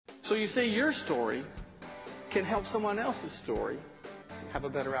So you see, your story can help someone else's story have a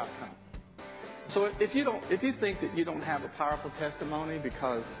better outcome. So if you think that you don't have a powerful testimony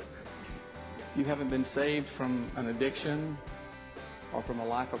because you haven't been saved from an addiction or from a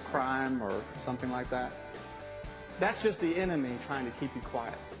life of crime or something like that, that's just the enemy trying to keep you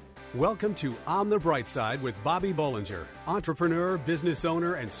quiet. Welcome to On the Bright Side with Bobby Bollinger, entrepreneur, business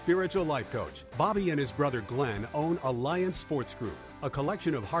owner, and spiritual life coach. Bobby and his brother Glenn own Alliance Sports Group, a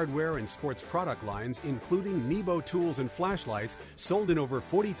collection of hardware and sports product lines, including Nebo tools and flashlights, sold in over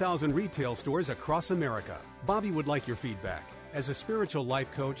 40,000 retail stores across America. Bobby would like your feedback. As a spiritual life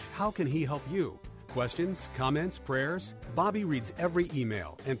coach, how can he help you? Questions, comments, prayers? Bobby reads every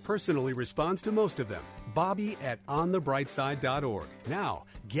email and personally responds to most of them. Bobby at onthebrightside.org. Now,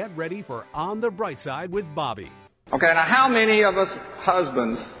 get ready for On the Bright Side with Bobby. Okay, now how many of us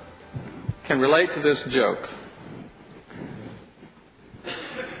husbands can relate to this joke?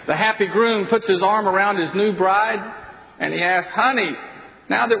 The happy groom puts his arm around his new bride and he asks, "Honey,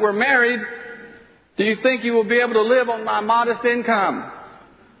 now that we're married, do you think you will be able to live on my modest income?"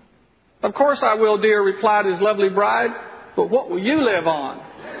 "Of course I will, dear," replied his lovely bride. "But what will you live on?"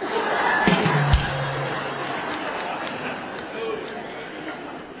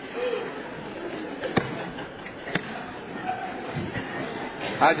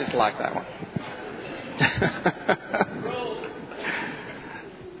 I just like that one.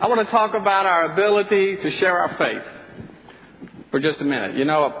 I want to talk about our ability to share our faith for just a minute. You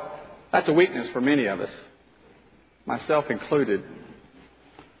know, that's a weakness for many of us, myself included.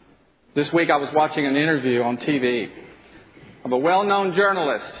 This week I was watching an interview on TV of a well-known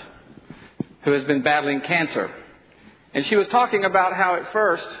journalist who has been battling cancer. And she was talking about how at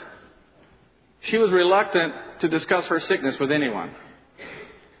first she was reluctant to discuss her sickness with anyone.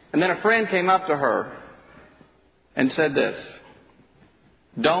 And then a friend came up to her and said this: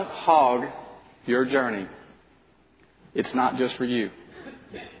 "Don't hog your journey. It's not just for you."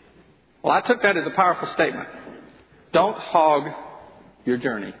 Well, I took that as a powerful statement. Don't hog your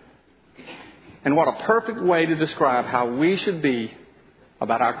journey. And what a perfect way to describe how we should be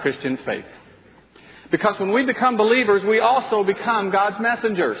about our Christian faith. Because when we become believers, we also become God's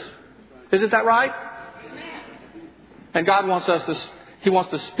messengers. Isn't that right? And God wants He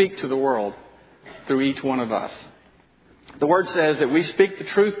wants to speak to the world through each one of us. The Word says that we speak the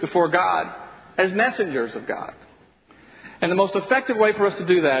truth before God as messengers of God. And the most effective way for us to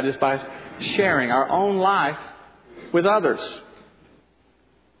do that is by sharing our own life with others.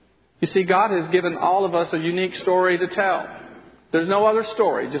 You see, God has given all of us a unique story to tell. There's no other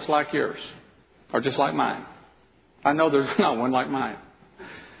story just like yours or just like mine. I know there's not one like mine.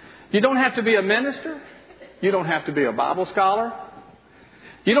 You don't have to be a minister. You don't have to be a Bible scholar.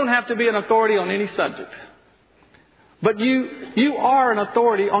 You don't have to be an authority on any subject. But you are an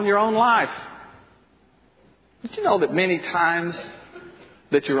authority on your own life. Did you know that many times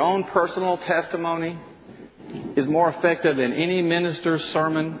that your own personal testimony is more effective than any minister's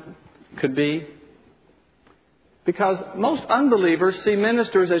sermon could be? Because most unbelievers see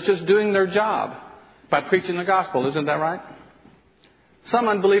ministers as just doing their job by preaching the gospel. Isn't that right? Some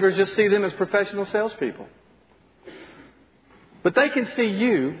unbelievers just see them as professional salespeople. But they can see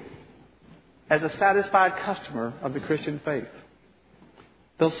you as a satisfied customer of the Christian faith.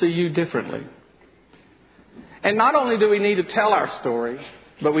 They'll see you differently. And not only do we need to tell our story,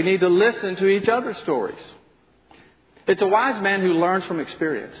 but we need to listen to each other's stories. It's a wise man who learns from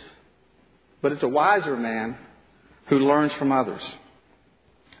experience, but it's a wiser man who learns from others.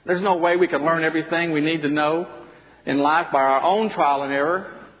 There's no way we can learn everything we need to know in life by our own trial and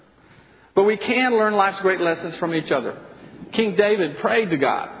error, but we can learn life's great lessons from each other. King David prayed to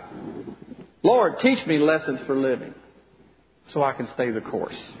God, "Lord, teach me lessons for living so I can stay the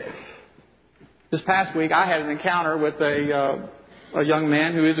course." This past week I had an encounter with a young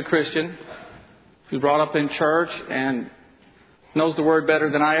man who is a Christian, who's brought up in church and knows the Word better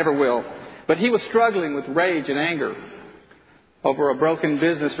than I ever will. But he was struggling with rage and anger over a broken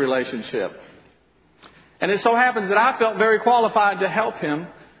business relationship. And it so happens that I felt very qualified to help him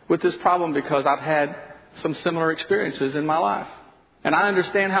with this problem because I've had some similar experiences in my life. And I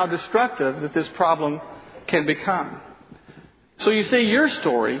understand how destructive that this problem can become. So you see, your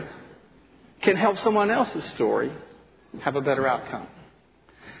story can help someone else's story have a better outcome.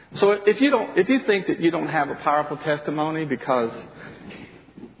 So if you think that you don't have a powerful testimony because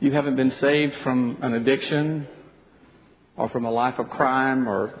you haven't been saved from an addiction or from a life of crime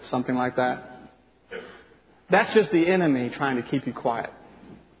or something like that, that's just the enemy trying to keep you quiet.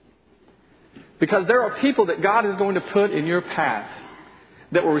 Because there are people that God is going to put in your path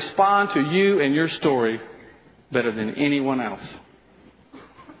that will respond to you and your story better than anyone else.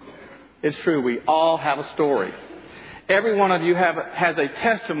 It's true. We all have a story. Every one of you has a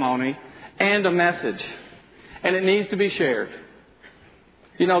testimony and a message. And it needs to be shared.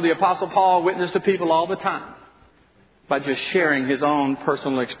 You know, the Apostle Paul witnessed to people all the time by just sharing his own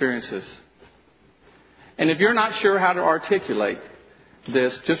personal experiences. And if you're not sure how to articulate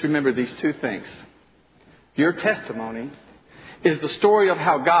this, just remember these two things. Your testimony is the story of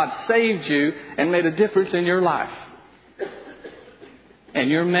how God saved you and made a difference in your life. And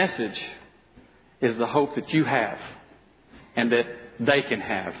your message is the hope that you have and that they can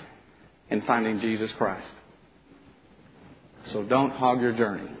have in finding Jesus Christ. So don't hog your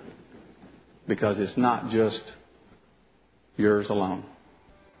journey, because it's not just yours alone.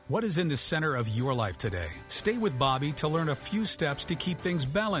 What is in the center of your life today? Stay with Bobby to learn a few steps to keep things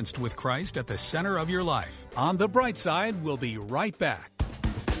balanced with Christ at the center of your life. On the Bright Side, we'll be right back.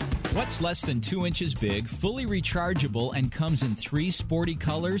 What's less than 2 inches big, fully rechargeable, and comes in 3 sporty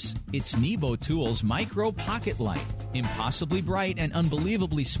colors? It's Nebo Tools Micro Pocket Light. Impossibly bright and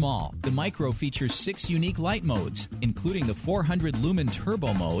unbelievably small, the Micro features 6 unique light modes, including the 400 lumen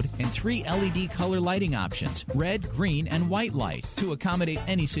turbo mode and 3 LED color lighting options, red, green, and white light, to accommodate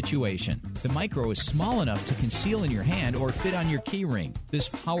any situation. The Micro is small enough to conceal in your hand or fit on your key ring. This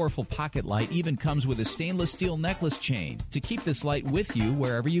powerful pocket light even comes with a stainless steel necklace chain to keep this light with you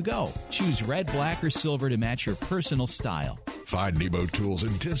wherever you go. Choose red, black, or silver to match your personal style. Find Nebo Tools'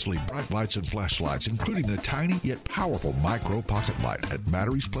 intensely bright lights and flashlights, including the tiny yet powerful Micro Pocket Light, at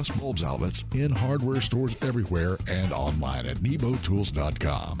Batteries Plus Bulbs outlets, in hardware stores everywhere, and online at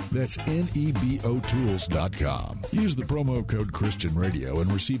nebotools.com. That's NEBOTools.com. Use the promo code Christian Radio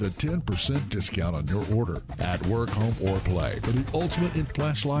and receive a 10% discount on your order. At work, home, or play, for the ultimate in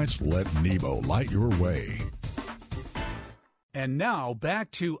flashlights, let Nebo light your way. And now back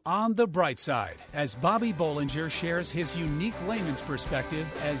to On the Bright Side, as Bobby Bollinger shares his unique layman's perspective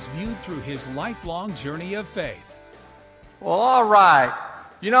as viewed through his lifelong journey of faith. Well, all right.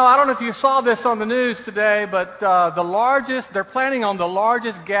 You know, I don't know if you saw this on the news today, but they're planning on the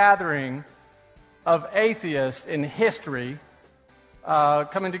largest gathering of atheists in history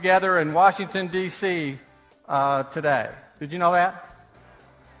coming together in Washington, D.C. Today. Did you know that?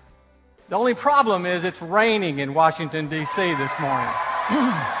 The only problem is it's raining in Washington, D.C. this morning.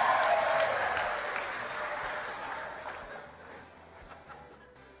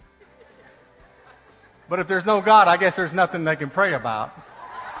 But if there's no God, I guess there's nothing they can pray about.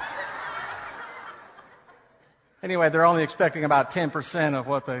 Anyway, they're only expecting about 10% of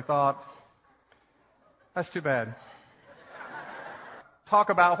what they thought. That's too bad. Talk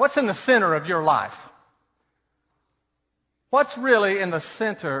about what's in the center of your life. What's really in the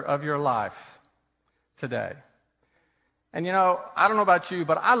center of your life today? And you know, I don't know about you,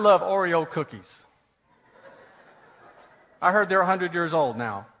 but I love Oreo cookies. I heard they're 100 years old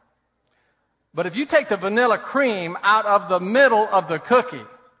now. But if you take the vanilla cream out of the middle of the cookie,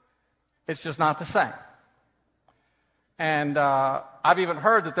 it's just not the same. And I've even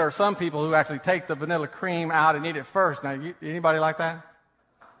heard that there are some people who actually take the vanilla cream out and eat it first. Now, anybody like that?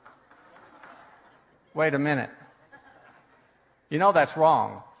 Wait a minute. You know that's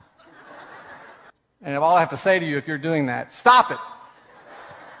wrong. And all I have to say to you if you're doing that, stop it.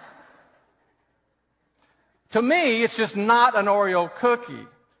 To me, it's just not an Oreo cookie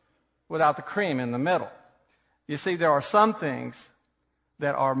without the cream in the middle. You see, there are some things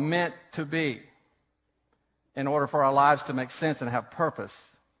that are meant to be in order for our lives to make sense and have purpose.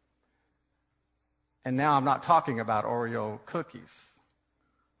 And now I'm not talking about Oreo cookies.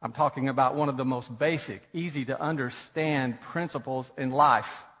 I'm talking about one of the most basic, easy to understand principles in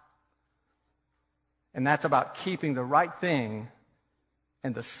life. And that's about keeping the right thing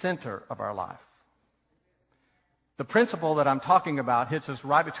in the center of our life. The principle that I'm talking about hits us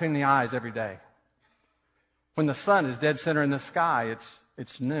right between the eyes every day. When the sun is dead center in the sky,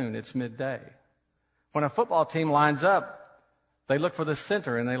 it's noon, it's midday. When a football team lines up, they look for the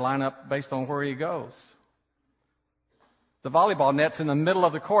center and they line up based on where he goes. The volleyball net's in the middle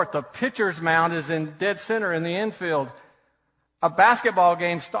of the court. The pitcher's mound is in dead center in the infield. A basketball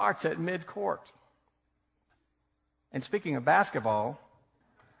game starts at mid-court. And speaking of basketball,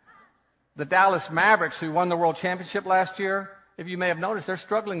 the Dallas Mavericks, who won the World Championship last year, if you may have noticed, they're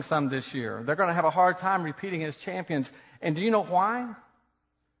struggling some this year. They're going to have a hard time repeating as champions. And do you know why?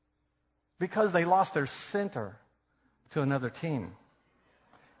 Because they lost their center to another team.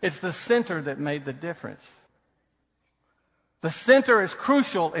 It's the center that made the difference. The center is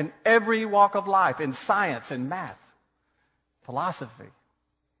crucial in every walk of life, in science, in math, philosophy.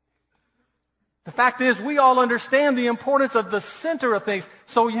 The fact is, we all understand the importance of the center of things.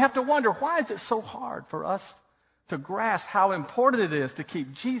 So you have to wonder, why is it so hard for us to grasp how important it is to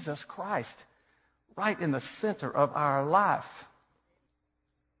keep Jesus Christ right in the center of our life.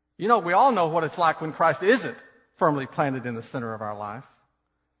 You know, we all know what it's like when Christ isn't firmly planted in the center of our life.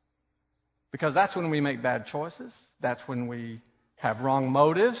 Because that's when we make bad choices. That's when we have wrong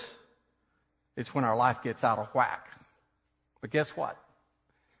motives. It's when our life gets out of whack. But guess what?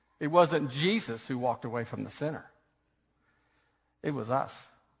 It wasn't Jesus who walked away from the center. It was us.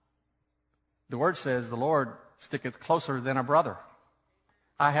 The Word says the Lord sticketh closer than a brother.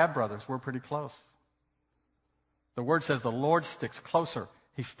 I have brothers. We're pretty close. The Word says the Lord sticks closer.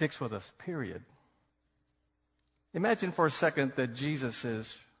 He sticks with us, period. Imagine for a second that Jesus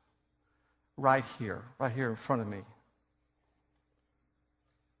is right here in front of me.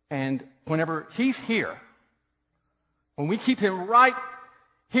 And whenever He's here, when we keep Him right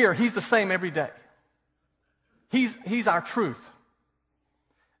here, He's the same every day. He's our truth.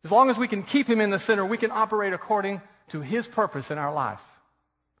 As long as we can keep Him in the center, we can operate according to His purpose in our life.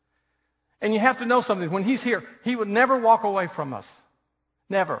 And you have to know something. When He's here, He would never walk away from us.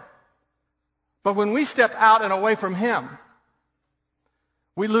 Never. But when we step out and away from Him,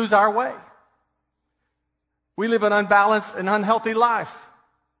 we lose our way. We live an unbalanced and unhealthy life.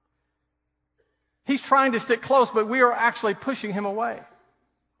 He's trying to stick close, but we are actually pushing Him away.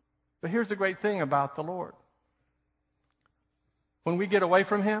 But here's the great thing about the Lord. When we get away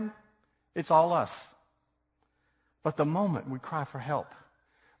from Him, it's all us. But the moment we cry for help,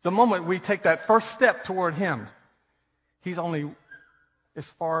 the moment we take that first step toward Him, He's only as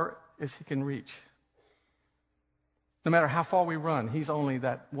far as He can reach. No matter how far we run, He's only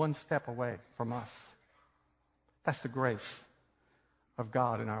that one step away from us. That's the grace of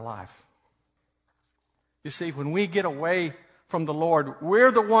God in our life. You see, when we get away from the Lord,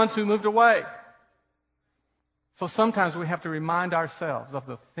 we're the ones who moved away. So sometimes we have to remind ourselves of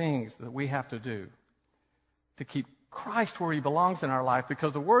the things that we have to do to keep Christ where He belongs in our life,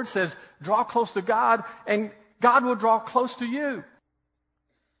 because the Word says, draw close to God, and God will draw close to you.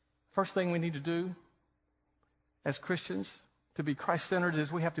 First thing we need to do as Christians to be Christ-centered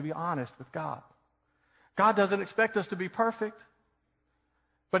is we have to be honest with God. God doesn't expect us to be perfect,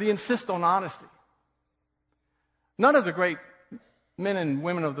 but He insists on honesty. None of the great men and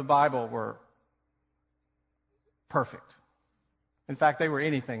women of the Bible were perfect. In fact, they were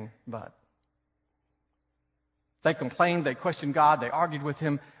anything but. They complained, they questioned God, they argued with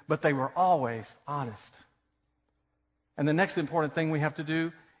Him, but they were always honest. And the next important thing we have to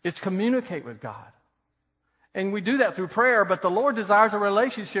do is communicate with God. And we do that through prayer, but the Lord desires a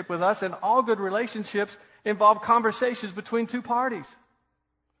relationship with us, and all good relationships involve conversations between two parties.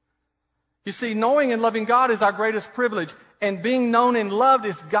 You see, knowing and loving God is our greatest privilege, and being known and loved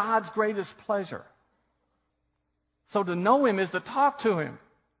is God's greatest pleasure. So to know Him is to talk to Him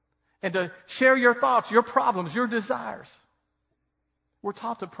and to share your thoughts, your problems, your desires. We're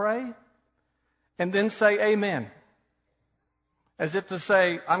taught to pray and then say amen, as if to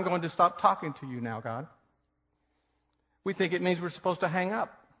say, I'm going to stop talking to you now, God. We think it means we're supposed to hang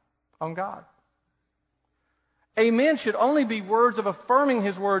up on God. Amen should only be words of affirming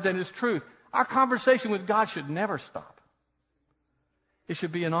His words and His truth. Our conversation with God should never stop. It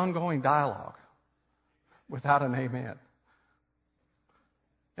should be an ongoing dialogue without an amen.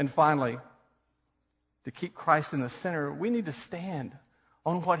 And finally, to keep Christ in the center, we need to stand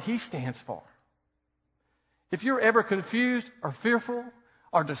on what He stands for. If you're ever confused or fearful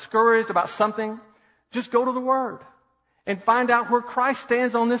or discouraged about something, just go to the Word and find out where Christ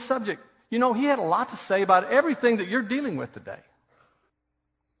stands on this subject. You know, He had a lot to say about everything that you're dealing with today.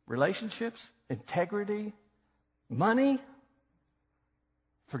 Relationships, integrity, money,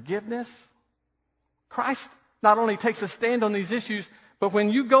 forgiveness. Christ not only takes a stand on these issues, but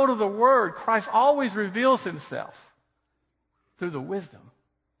when you go to the Word, Christ always reveals Himself through the wisdom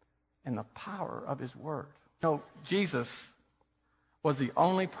and the power of His Word. You know, Jesus was the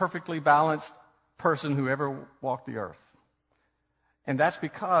only perfectly balanced person who ever walked the earth. And that's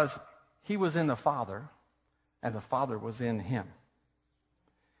because He was in the Father, and the Father was in Him.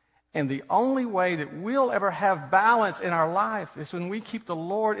 And the only way that we'll ever have balance in our life is when we keep the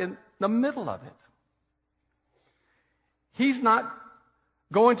Lord in the middle of it. He's not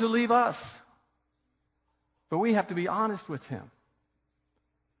going to leave us, but we have to be honest with Him.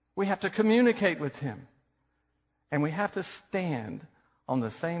 We have to communicate with Him. And we have to stand on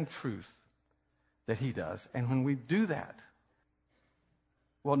the same truth that He does. And when we do that,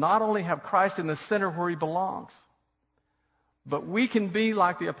 we'll not only have Christ in the center where He belongs, but we can be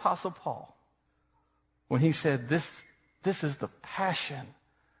like the Apostle Paul when he said, this is the passion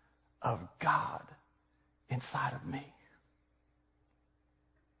of God inside of me.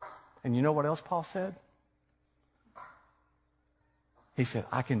 And you know what else Paul said? He said,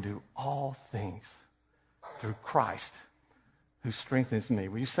 I can do all things through Christ who strengthens me.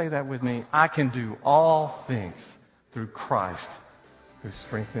 Will you say that with me? I can do all things through Christ who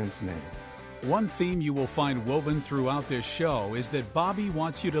strengthens me. One theme you will find woven throughout this show is that Bobby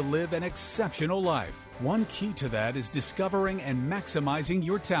wants you to live an exceptional life. One key to that is discovering and maximizing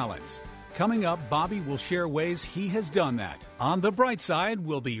your talents. Coming up, Bobby will share ways he has done that. On the Bright Side,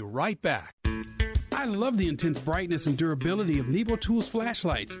 we'll be right back. I love the intense brightness and durability of Nebo Tools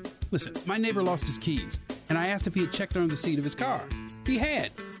flashlights. Listen, my neighbor lost his keys, and I asked if he had checked under the seat of his car. He had,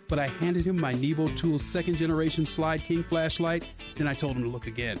 but I handed him my Nebo Tools second generation Slide King flashlight, then I told him to look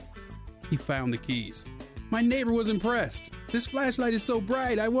again. He found the keys. My neighbor was impressed. This flashlight is so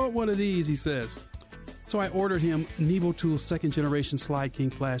bright, I want one of these, he says. So I ordered him Nebo Tools second generation Slide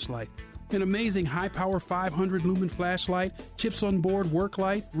King flashlight. An amazing high-power 500 lumen flashlight, chips on board work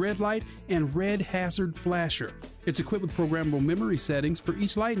light, red light, and red hazard flasher. It's equipped with programmable memory settings for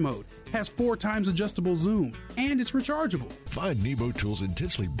each light mode, has 4 times adjustable zoom, and it's rechargeable. Find Nebo Tools'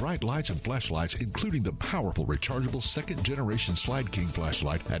 intensely bright lights and flashlights, including the powerful rechargeable second-generation Slide King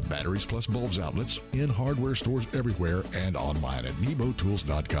flashlight at Batteries Plus Bulbs outlets, in hardware stores everywhere, and online at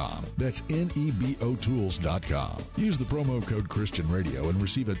nebotools.com. That's nebotools.com. Use the promo code Christian Radio and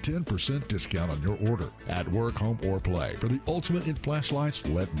receive a 10% discount on your order. At work, home, or play. For the ultimate in flashlights,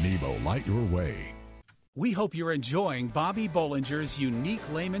 let Nebo light your way. We hope you're enjoying Bobby Bollinger's unique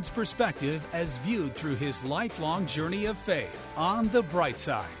layman's perspective as viewed through his lifelong journey of faith. On the Bright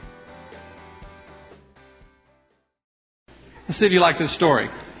Side. Let's see if you like this story.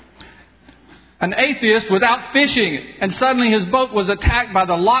 An atheist was out fishing, and suddenly his boat was attacked by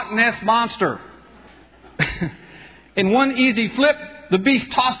the Loch Ness Monster. In one easy flip, the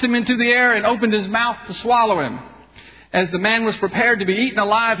beast tossed him into the air and opened his mouth to swallow him. As the man was prepared to be eaten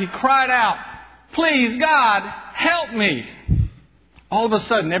alive, he cried out, "Please, God, help me." All of a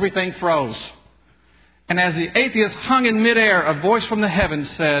sudden, everything froze. And as the atheist hung in midair, a voice from the heavens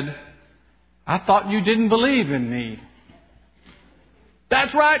said, "I thought you didn't believe in me."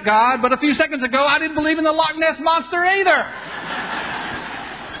 "That's right, God, but a few seconds ago, I didn't believe in the Loch Ness Monster either."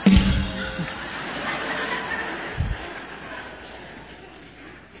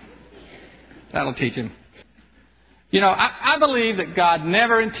 That'll teach him. You know, I believe that God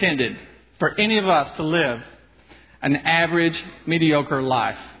never intended for any of us to live an average, mediocre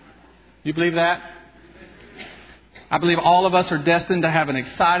life. Do you believe that? I believe all of us are destined to have an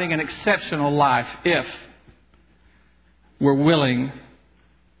exciting and exceptional life if we're willing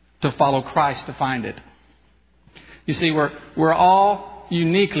to follow Christ to find it. You see, we're all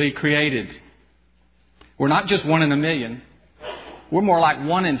uniquely created. We're not just 1 in a million. We're more like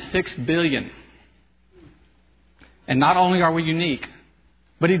 1 in 6 billion. And not only are we unique,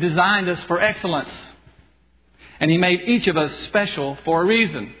 but He designed us for excellence. And He made each of us special for a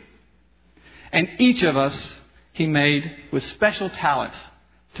reason. And each of us He made with special talents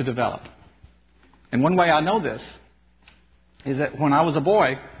to develop. And one way I know this is that when I was a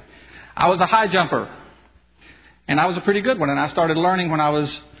boy, I was a high jumper. And I was a pretty good one. And I started learning when I was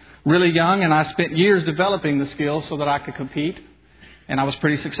really young, and I spent years developing the skills so that I could compete. And I was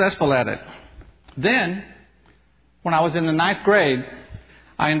pretty successful at it. Then, when I was in the 9th grade,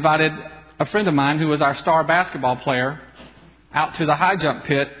 I invited a friend of mine who was our star basketball player out to the high jump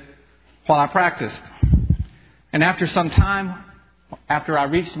pit while I practiced. And after some time, after I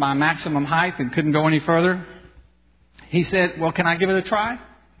reached my maximum height and couldn't go any further, he said, "Well, can I give it a try?"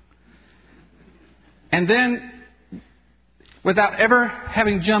 And then, without ever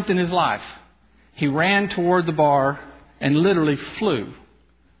having jumped in his life, he ran toward the bar and literally flew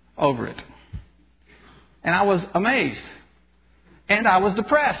over it. And I was amazed. And I was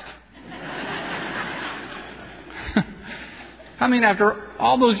depressed. I mean, after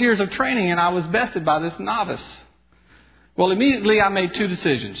all those years of training, and I was bested by this novice. Well, immediately I made 2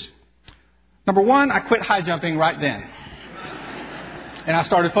 decisions. Number 1, I quit high jumping right then. And I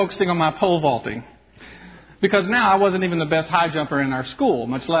started focusing on my pole vaulting. Because now I wasn't even the best high jumper in our school,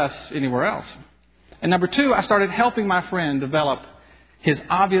 much less anywhere else. And number 2, I started helping my friend develop his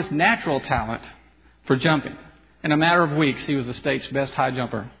obvious natural talent for jumping. In a matter of weeks, he was the state's best high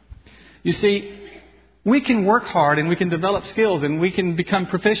jumper. You see, we can work hard and we can develop skills and we can become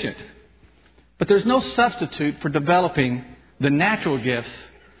proficient. But there's no substitute for developing the natural gifts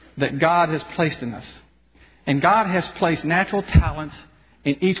that God has placed in us. And God has placed natural talents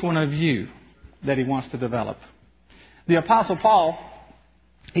in each one of you that He wants to develop. The Apostle Paul,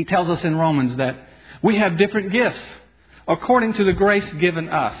 he tells us in Romans that we have different gifts according to the grace given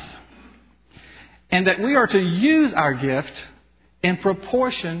us. And that we are to use our gift in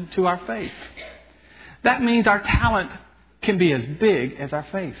proportion to our faith. That means our talent can be as big as our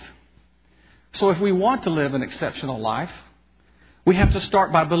faith. So if we want to live an exceptional life, we have to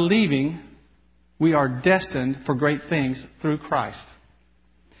start by believing we are destined for great things through Christ.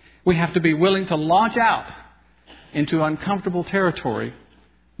 We have to be willing to launch out into uncomfortable territory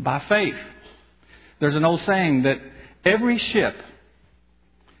by faith. There's an old saying that every ship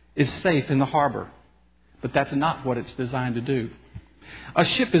is safe in the harbor, but that's not what it's designed to do. A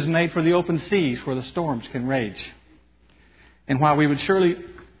ship is made for the open seas where the storms can rage. And while we would surely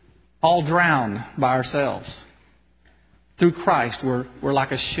all drown by ourselves, through Christ we're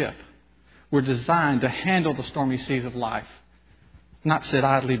like a ship. We're designed to handle the stormy seas of life, not sit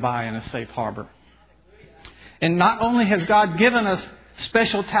idly by in a safe harbor. And not only has God given us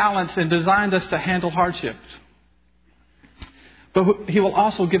special talents and designed us to handle hardships, but He will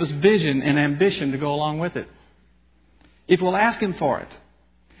also give us vision and ambition to go along with it. If we'll ask Him for it,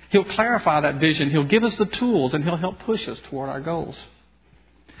 He'll clarify that vision, He'll give us the tools, and He'll help push us toward our goals.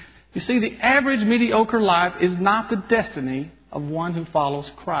 You see, the average mediocre life is not the destiny of one who follows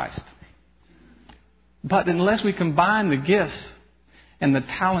Christ. But unless we combine the gifts and the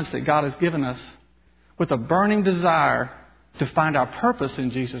talents that God has given us with a burning desire to find our purpose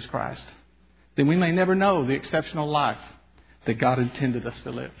in Jesus Christ, then we may never know the exceptional life that God intended us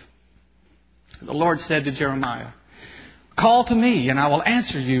to live. The Lord said to Jeremiah, "Call to me and I will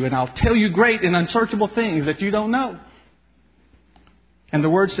answer you, and I'll tell you great and unsearchable things that you don't know." And the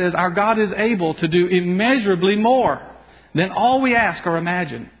Word says our God is able to do immeasurably more than all we ask or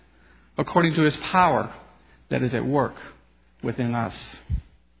imagine, according to His power that is at work within us.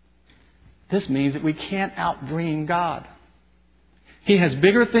 This means that we can't outdream God. He has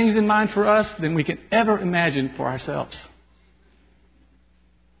bigger things in mind for us than we can ever imagine for ourselves.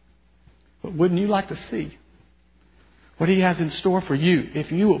 But wouldn't you like to see what He has in store for you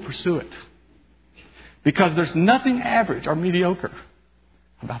if you will pursue it? Because there's nothing average or mediocre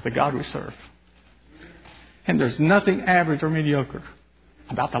about the God we serve. And there's nothing average or mediocre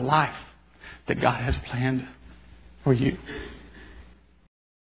about the life that God has planned for you.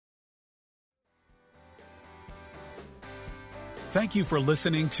 Thank you for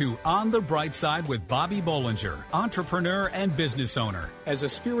listening to On the Bright Side with Bobby Bollinger, entrepreneur and business owner. As a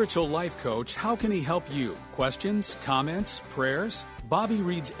spiritual life coach, how can he help you? Questions, comments, prayers? Bobby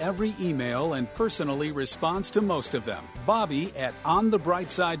reads every email and personally responds to most of them. Bobby at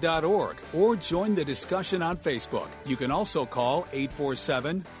onthebrightside.org or join the discussion on Facebook. You can also call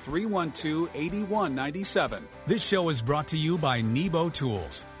 847-312-8197. This show is brought to you by Nebo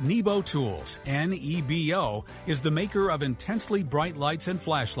Tools. Nebo Tools, N-E-B-O, is the maker of intensely bright lights and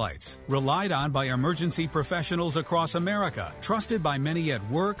flashlights. Relied on by emergency professionals across America. Trusted by many at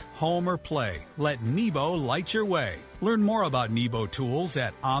work, home, or play. Let Nebo light your way. Learn more about Nebo Tools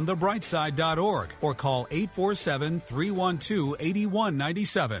at onthebrightside.org or call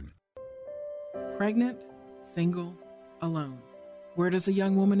 847-312-8197. Pregnant, single, alone. Where does a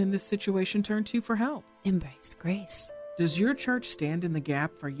young woman in this situation turn to for help? Embrace Grace. Does your church stand in the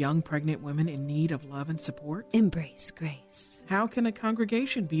gap for young pregnant women in need of love and support? Embrace Grace. How can a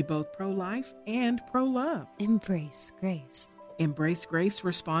congregation be both pro-life and pro-love? Embrace Grace. Embrace Grace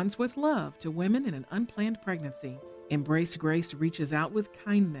responds with love to women in an unplanned pregnancy. Embrace Grace reaches out with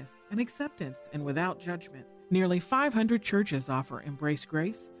kindness and acceptance and without judgment. Nearly 500 churches offer Embrace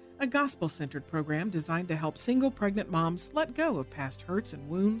Grace, a gospel-centered program designed to help single pregnant moms let go of past hurts and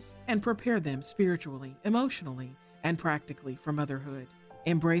wounds and prepare them spiritually, emotionally, and practically for motherhood.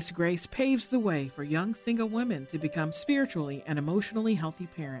 Embrace Grace paves the way for young single women to become spiritually and emotionally healthy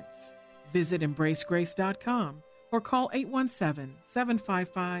parents. Visit embracegrace.com or call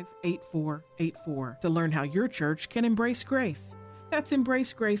 817-755-8484 to learn how your church can embrace grace. That's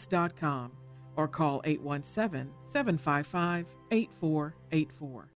embracegrace.com or call 817-755-8484.